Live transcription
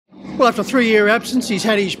Well, after a 3-year absence, he's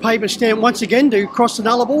had his paper stamp once again to cross the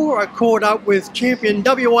Nullarbor. I caught up with champion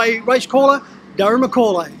WA race caller Darren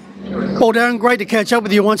McCauley. Well, Darren, great to catch up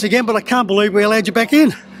with you once again, but I can't believe we allowed you back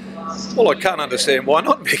in. Well, I can't understand why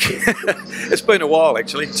not, Mick. It's been a while,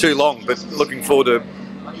 actually, too long, but looking forward to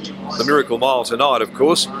the Miracle Mile tonight, of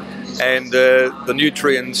course, and the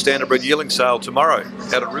Nutrien Standardbred Yearling Sale tomorrow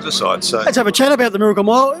out at Riverside. So let's have a chat about the Miracle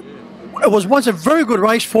Mile. It was once a very good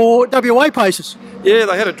race for WA pacers. Yeah,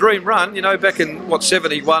 they had a dream run, you know, back in,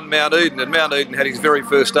 71 Mount Eden, and Mount Eden had his very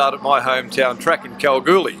first start at my hometown track in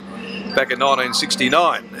Kalgoorlie back in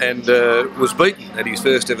 1969, and was beaten at his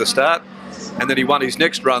first ever start, and then he won his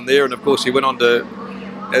next run there, and of course he went on to,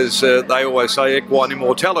 as they always say, equine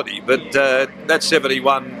immortality. But that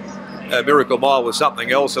 71 Miracle Mile was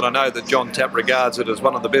something else, and I know that John Tapp regards it as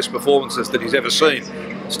one of the best performances that he's ever seen,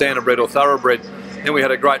 standardbred or thoroughbred. Then we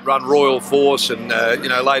had a great run, Royal Force, and you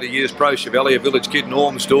know, later years Pro Chevalier, Village Kid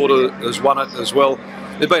Norm's daughter has won it as well.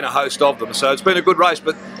 There's been a host of them, so it's been a good race,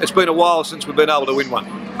 but it's been a while since we've been able to win one.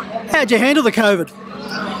 How'd you handle the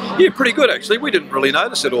COVID? Yeah, pretty good actually. We didn't really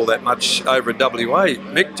notice it all that much over in WA,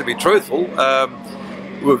 Mick, to be truthful.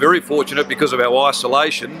 We were very fortunate because of our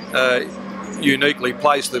isolation, uniquely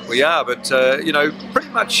placed that we are, but you know, pretty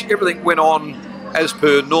much everything went on as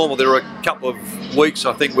per normal. There were a couple of weeks,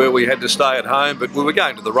 I think, where we had to stay at home, but we were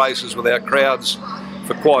going to the races with our crowds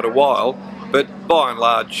for quite a while. But by and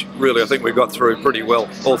large, really, I think we got through pretty well,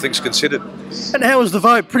 all things considered. And how was the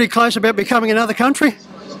vote? Pretty close about becoming another country?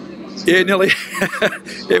 Yeah, nearly.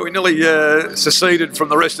 Yeah, we nearly seceded from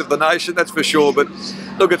the rest of the nation, that's for sure. But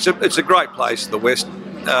look, it's a great place, the West.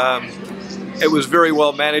 It was very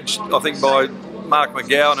well managed, I think, by Mark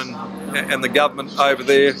McGowan and the government over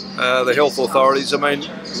there, the health authorities. I mean,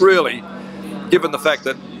 really, given the fact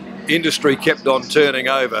that industry kept on turning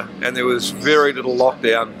over and there was very little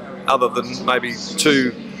lockdown other than maybe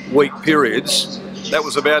 2 week periods, that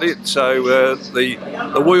was about it. So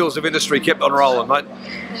the wheels of industry kept on rolling, mate.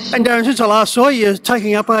 And Darren, since I last saw you, you're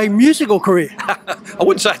taking up a musical career. I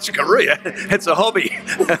wouldn't say it's a career, it's a hobby.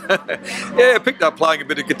 Yeah, I picked up playing a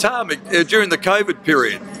bit of guitar during the COVID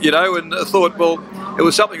period, you know, and I thought, well, it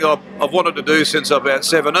was something I've wanted to do since I'm about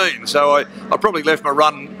 17, so I probably left my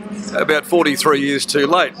run about 43 years too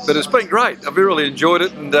late. But it's been great. I've really enjoyed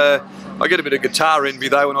it, and I get a bit of guitar envy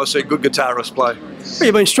though when I see good guitarists play. Well,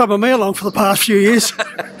 you've been strumming me along for the past few years.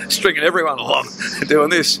 Stringing everyone along doing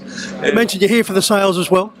this. You mentioned you're here for the sales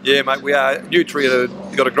as well. Yeah, mate, we are. Nutrien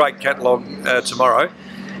have got a great catalogue tomorrow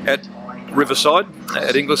at Riverside,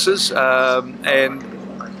 at Inglis's, and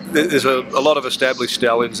there's a lot of established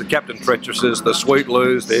stallions, the Captain Treacherouses, the Sweet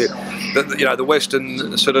Loos, you know, the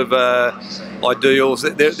Western sort of ideals,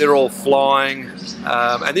 they're all flying.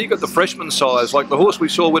 And then you've got the freshman size, like the horse we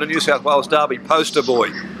saw win a New South Wales Derby, Poster Boy,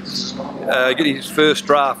 getting his first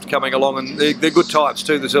draft coming along, and they're good types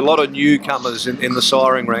too. There's a lot of newcomers in the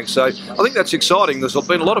siring ranks, so I think that's exciting. There's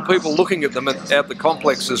been a lot of people looking at them at the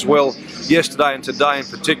complex as well, yesterday and today in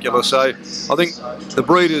particular, so I think the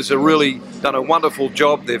breeders have really done a wonderful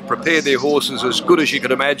job. They've prepared their horses as good as you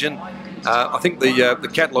could imagine. I think the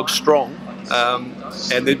catalogue's strong,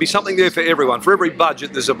 and there'd be something there for everyone. For every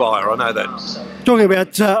budget, there's a buyer, I know that. Talking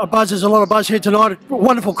about a buzz, there's a lot of buzz here tonight.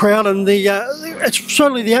 Wonderful crowd, and it's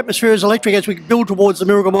certainly the atmosphere is electric as we build towards the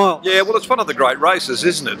Miracle Mile. Yeah, well, it's one of the great races,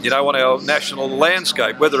 isn't it? You know, on our national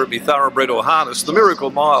landscape, whether it be thoroughbred or harness, the Miracle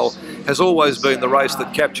Mile has always been the race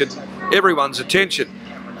that captured everyone's attention.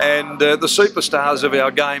 And the superstars of our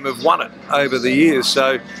game have won it over the years,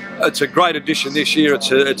 so it's a great addition this year.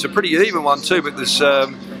 It's a pretty even one too, but there's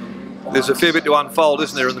a fair bit to unfold,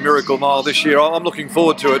 isn't there, in the Miracle Mile this year. I'm looking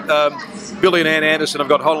forward to it. Billy and Ann Anderson have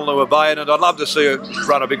got Honolulu Bay in it. I'd love to see it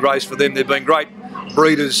run a big race for them. They've been great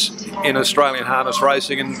breeders in Australian harness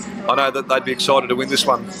racing, and I know that they'd be excited to win this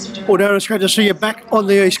one. Well, Darren, it's great to see you back on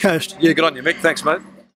the East Coast. Yeah, good on you, Mick. Thanks, mate.